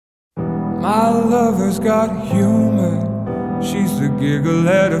My lover's got humor. She's the giggle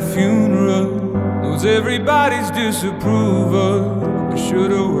at a funeral. Knows everybody's disapproval. I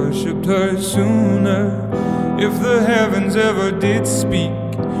should've worshipped her sooner. If the heavens ever did speak,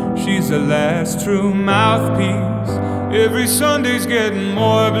 she's the last true mouthpiece. Every Sunday's getting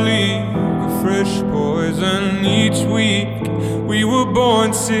more bleak, a fresh poison each week. We were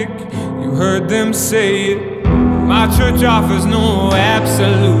born sick, you heard them say it. My church offers no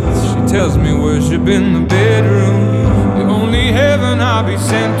absolutes. She tells me worship in the bedroom. The only heaven I'll be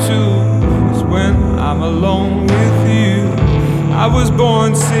sent to is when I'm alone with you. I was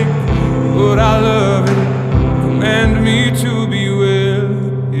born sick, but I love it. Command me to